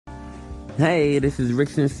Hey, this is Rick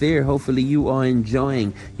Sincere. Hopefully you are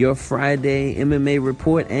enjoying your Friday MMA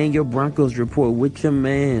report and your Broncos report with your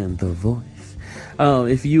man, The Voice.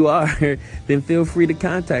 If you are, then feel free to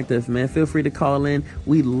contact us, man. Feel free to call in.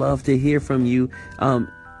 We love to hear from you.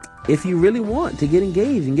 If you really want to get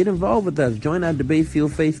engaged and get involved with us, join our Debate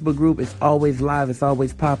Field Facebook group. It's always live. It's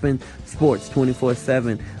always popping. Sports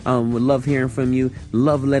 24/7. We love hearing from you.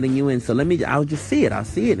 Love letting you in. So I'll just see it. I'll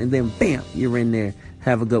see it. And then bam, you're in there.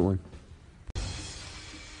 Have a good one.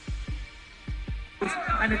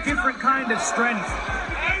 And a different kind of strength.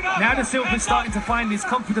 Now Da Silva's starting to find his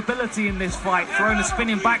comfortability in this fight, throwing a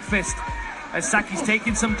spinning back fist as Saki's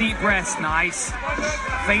taking some deep breaths. Nice.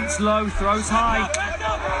 Feints low, throws high.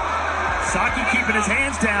 Saki keeping his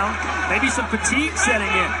hands down, maybe some fatigue setting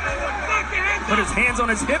in. Put his hands on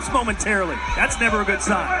his hips momentarily. That's never a good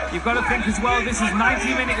sign. You've got to think as well, this is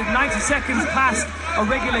 90 seconds past a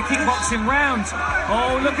regular kickboxing round.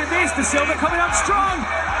 Oh, look at this, Da Silva coming up strong.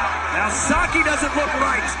 Now Saki doesn't look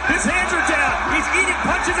right. His hands are down. He's eating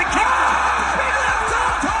punches and kicks. Big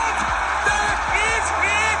left hook. That is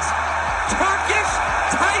it. Turkish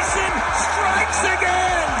Tyson strikes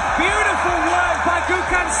again. Beautiful work by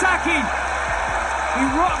Gukhan Saki. He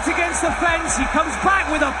rocked against the fence. He comes back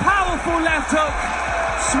with a powerful left hook.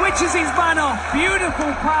 Switches his man off.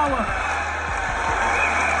 Beautiful power.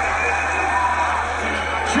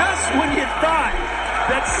 Just when you thought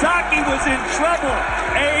that Saki was in trouble,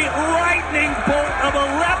 a lightning bolt of a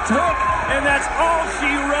left hook, and that's all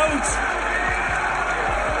she wrote.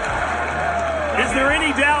 Is there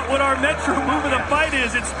any doubt what our Metro move of the fight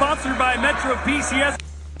is? It's sponsored by Metro PCS.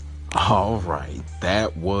 All right,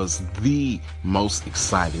 that was the most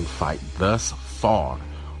exciting fight thus far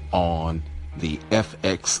on the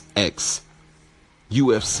FXX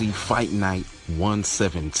UFC Fight Night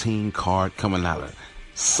 117 card coming out of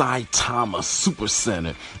Saitama Super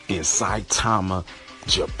Center in Saitama,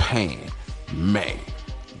 Japan. Man,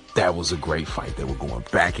 that was a great fight. They were going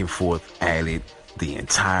back and forth at it the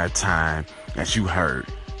entire time. As you heard,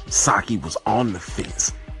 Saki was on the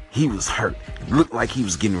fence. He was hurt. It looked like he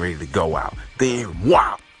was getting ready to go out. Then,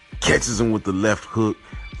 wow, catches him with the left hook,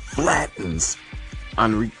 flattens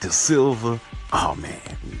Enrique Da Silva. Oh,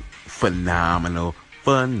 man, phenomenal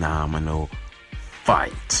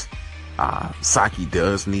fight. Saki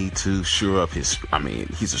does need to shore up he's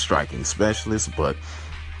a striking specialist, but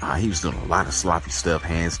he was doing a lot of sloppy stuff,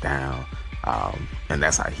 hands down. And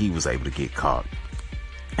that's how he was able to get caught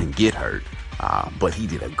and get hurt. But he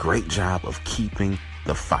did a great job of keeping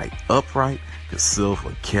the fight upright. Da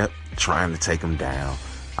Silva kept trying to take him down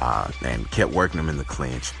and kept working him in the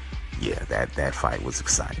clinch. Yeah, that fight was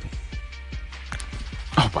exciting.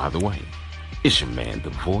 Oh, by the way, it's your man,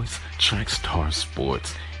 The Voice, Trackstar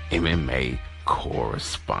Sports MMA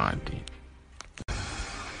correspondent.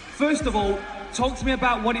 First of all, talk to me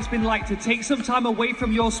about what it's been like to take some time away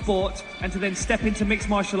from your sport and to then step into mixed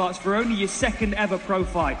martial arts for only your second ever pro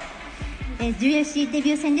fight. UFC デ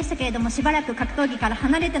ビュー戦でしたけれども、しばらく格闘技から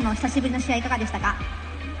離れての久しぶりの試合いかがでしたか？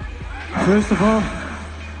 First of all,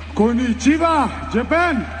 konnichiwa,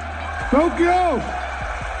 Japan, Tokyo.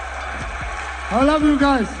 I love you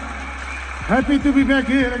guys. Happy to be back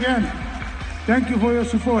here again. Thank you for your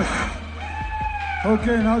support.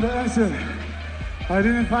 Okay, now the answer. I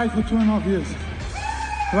didn't fight for 2.5 years.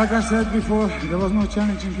 Like I said before, there was no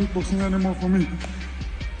challenge in kickboxing anymore for me.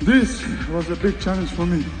 This was a big challenge for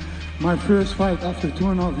me. My first fight after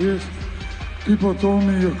 2.5 years. People told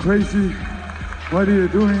me, you're crazy. What are you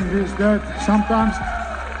doing? This, that. Sometimes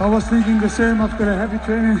I was thinking the same after a heavy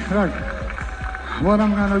training, like, what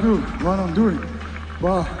I'm gonna do, what I'm doing.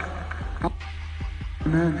 But,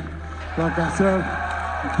 man, like I said,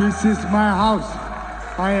 this is my house.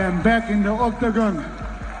 I am back in the octagon.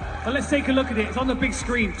 Well, let's take a look at it. It's on the big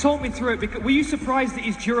screen. Talk me through it. Were you surprised at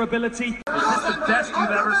his durability? Is this the best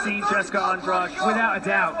you've ever seen Jessica Andrade? Without a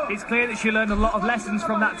doubt. It's clear that she learned a lot of lessons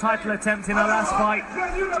from that title attempt in her last fight.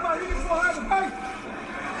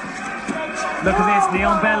 Look at this,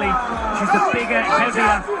 Neon Belly. She's the bigger,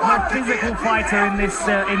 heavier, more physical fighter in this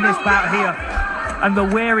bout here. And the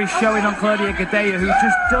wear is showing on Claudia Gadelha, who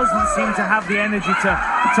just doesn't seem to have the energy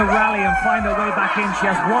to rally and find her way back in. She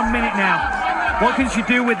has 1 minute now. What can she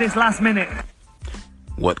do with this last minute?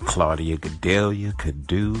 What Claudia Gadelha could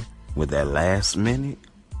do with that last minute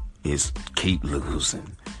is keep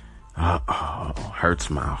losing. Hurts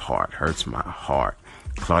my heart.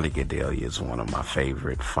 Claudia Gadelha is one of my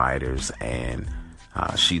favorite fighters, and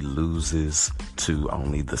she loses to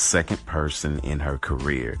only the second person in her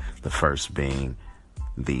career, the first being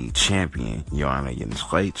the champion, Joanna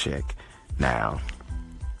Jędrzejczyk. Now,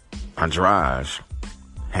 Andrade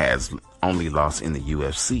has only lost in the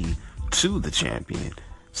UFC to the champion.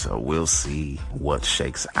 So we'll see what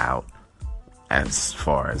shakes out as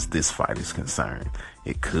far as this fight is concerned.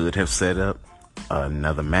 It could have set up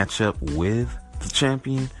another matchup with the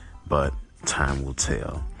champion, but time will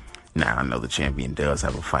tell. Now, I know the champion does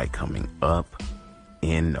have a fight coming up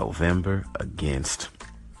in November against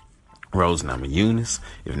Rose Namajunas.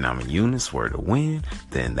 If Namajunas were to win,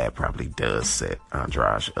 then that probably does set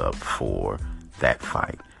Andrade up for that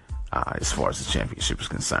fight. As far as the championship is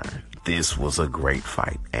concerned, this was a great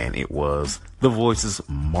fight, and it was The Voice's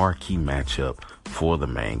marquee matchup for the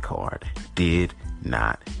main card. Did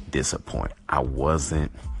not disappoint. I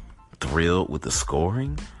wasn't thrilled with the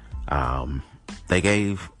scoring. They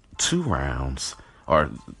gave 2 rounds, or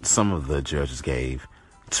some of the judges gave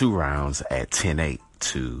 2 rounds at 10-8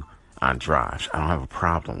 to Andrade. I don't have a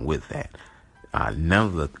problem with that. None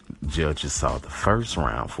of the judges saw the first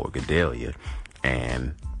round for Gadelha,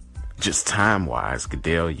 and just time-wise,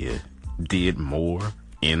 Gadelha did more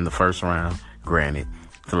in the first round. Granted,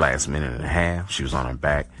 the last minute and a half, she was on her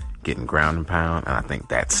back getting ground and pound, and I think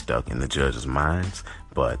that stuck in the judges' minds,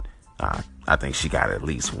 but I think she got at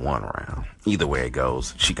least 1 round. Either way it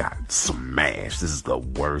goes, she got smashed. This is the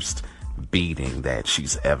worst beating that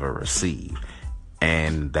she's ever received,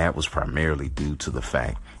 and that was primarily due to the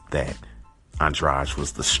fact that Andrade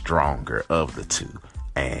was the stronger of the two,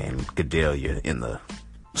 and Gadelha in the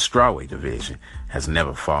strawweight division has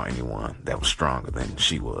never fought anyone that was stronger than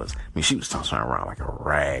she was. I mean, she was tossing around like a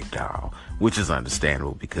rag doll, which is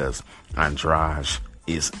understandable because Andrade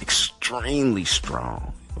is extremely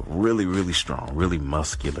strong, really, really strong, really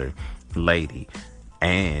muscular lady,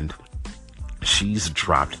 and she's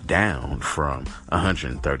dropped down from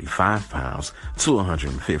 135 pounds to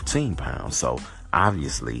 115 pounds. So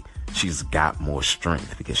obviously she's got more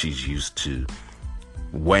strength because she's used to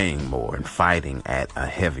weighing more and fighting at a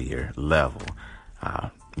heavier level.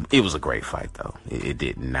 It was a great fight, though. It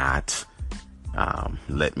did not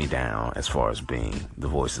let me down as far as being The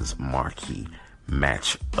Voice's marquee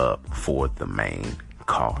match up for the main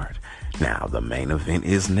card. Now, the main event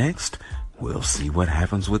is next. We'll see what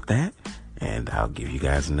happens with that, and I'll give you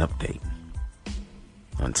guys an update.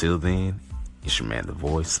 Until then, it's your man, The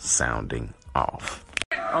Voice, sounding off.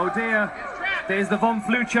 Oh dear, there's the Von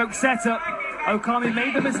Flue choke setup. Okami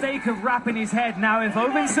made the mistake of wrapping his head. Now if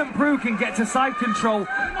Ovince St. Preux can get to side control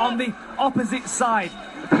on the opposite side.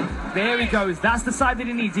 There he goes. That's the side that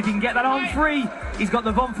he needs. If he can get that on free, he's got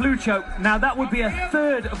the Von Flue choke. Now that would be a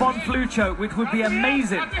 3rd Von Flue choke, which would be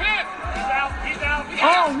amazing.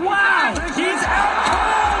 Oh, wow! He's out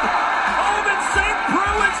cold! Ovince St.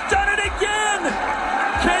 Preux has done it again!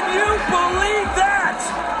 Can you believe that?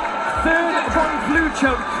 3rd Von Flue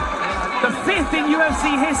choke. The 5th in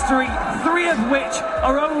UFC history, 3 of which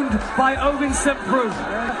are owned by Ovince St. Preux.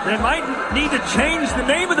 They might need to change the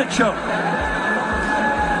name of the choke.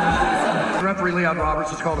 Referee Leon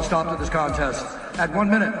Roberts has called a stop to this contest at 1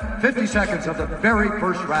 minute, 50 seconds of the very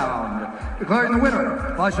first round, declaring the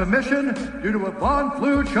winner by submission due to a Von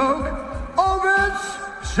Flue choke, Ovince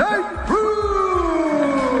St.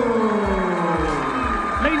 Preux!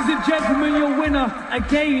 Ladies and gentlemen, your winner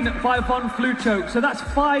again by Von Flue choke. So that's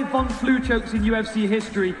 5 Von Flue chokes in UFC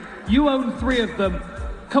history. You own 3 of them.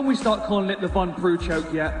 Can we start calling it the Von Preux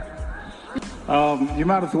choke yet? You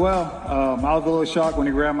might as well. I was a little shocked when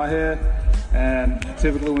he grabbed my head, and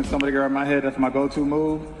typically when somebody grabs my head, that's my go-to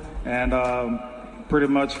move. And pretty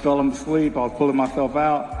much fell asleep. I was pulling myself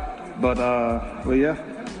out, but yeah.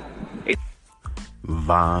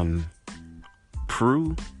 Von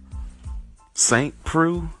Preux, St.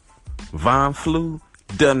 Preux, Von Flue,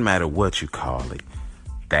 doesn't matter what you call it.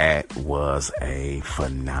 That was a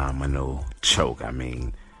phenomenal choke. I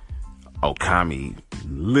mean, Okami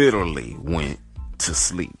literally went to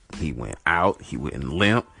sleep. He went out, he went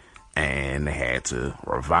limp, and they had to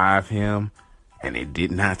revive him, and it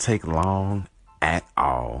did not take long at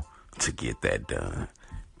all to get that done.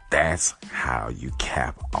 That's how you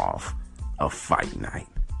cap off a fight night.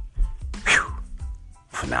 Whew.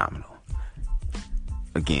 Phenomenal.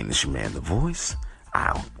 Again, it's your man, The Voice.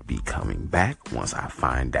 I'll be coming back once I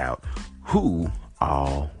find out who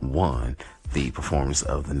all won the Performance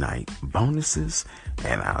of the Night bonuses,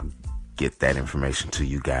 and I'll get that information to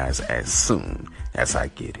you guys as soon as I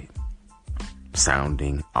get it.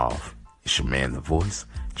 Sounding off. It's your man, The Voice,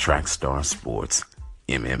 Trackstar Sports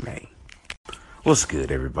MMA. What's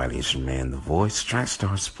good, everybody? It's your man, The Voice,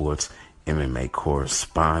 Trackstar Sports MMA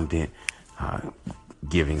correspondent,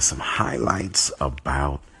 giving some highlights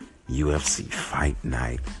about UFC Fight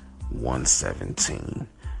Night 117.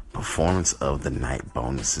 Performance of the Night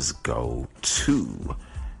bonuses go to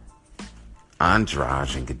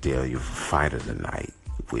Andrade and Gadelha for Fight of the Night.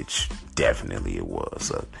 which definitely it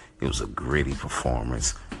was. It was a gritty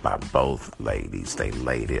performance by both ladies. They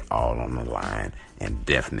laid it all on the line and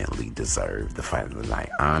definitely deserved the Fight of the Night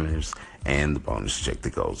honors and the bonus check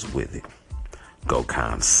that goes with it.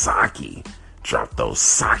 Gokhan Saki dropped those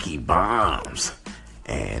Saki bombs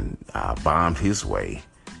and bombed his way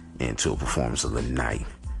into a Performance of the Night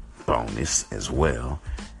bonus as well.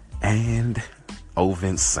 And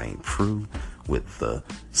Ovince St. Preux with the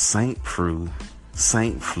St. Preux,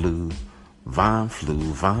 Von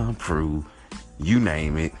Preux, you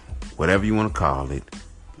name it, whatever you want to call it,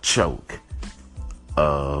 choke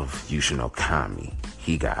of Yushin Okami.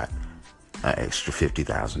 He got an extra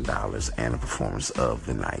 $50,000 and a Performance of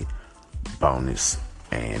the Night bonus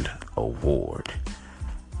and award.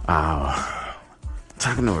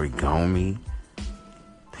 Takanori Gomi,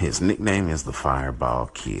 his nickname is the Fireball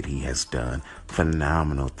Kid. He has done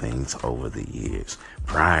phenomenal things over the years.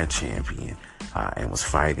 Pride champion, and was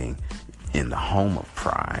fighting in the home of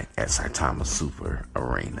Pride at Saitama Super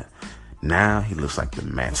Arena. Now he looks like the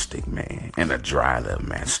Matchstick Man, and a dried up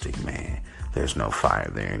Matchstick Man. There's no fire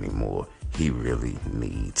there anymore. He really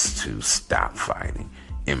needs to stop fighting,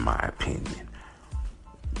 in my opinion.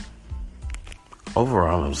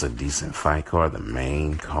 Overall, it was a decent fight card. The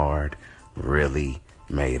main card really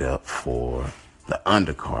made up for the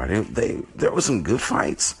undercard. There were some good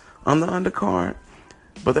fights on the undercard,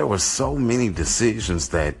 but there were so many decisions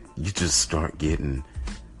that you just start getting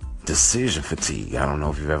decision fatigue. I don't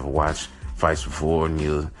know if you've ever watched fights before and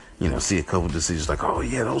you see a couple decisions like, oh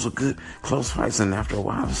yeah, those are good close fights, and after a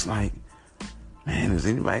while it's like, man, is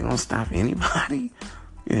anybody gonna stop anybody?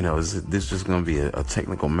 Is this just gonna be a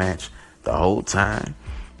technical match the whole time?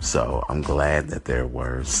 So I'm glad that there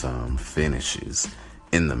were some finishes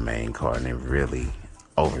in the main card, and it really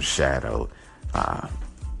overshadowed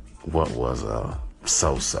what was a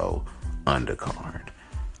so-so undercard.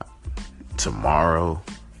 Tomorrow,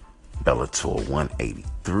 Bellator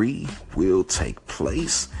 183 will take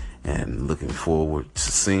place, and looking forward to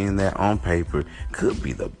seeing that on paper. Could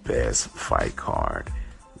be the best fight card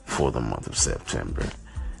for the month of September.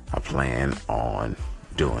 I plan on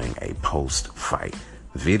doing a post-fight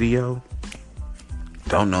video.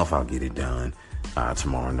 Don't know if I'll get it done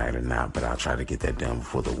tomorrow night or not, but I'll try to get that done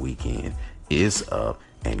before the weekend is up,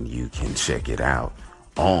 and you can check it out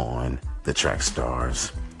on the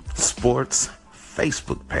Trackstars Sports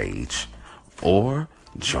Facebook page, or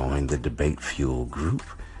join the Debate Fuel group.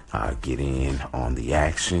 Get in on the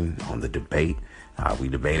action, on the debate. We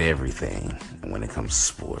debate everything when it comes to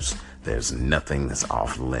sports. There's nothing that's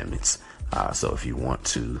off limits. So if you want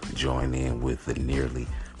to join in with the nearly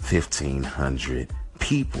 1,500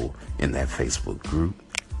 people in that Facebook group,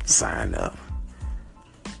 sign up.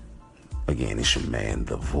 Again, it's your man,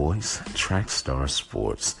 The Voice, Trackstar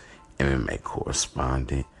Sports MMA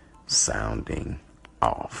correspondent, sounding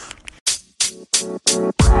off. You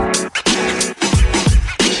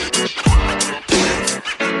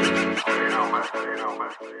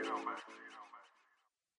know, man.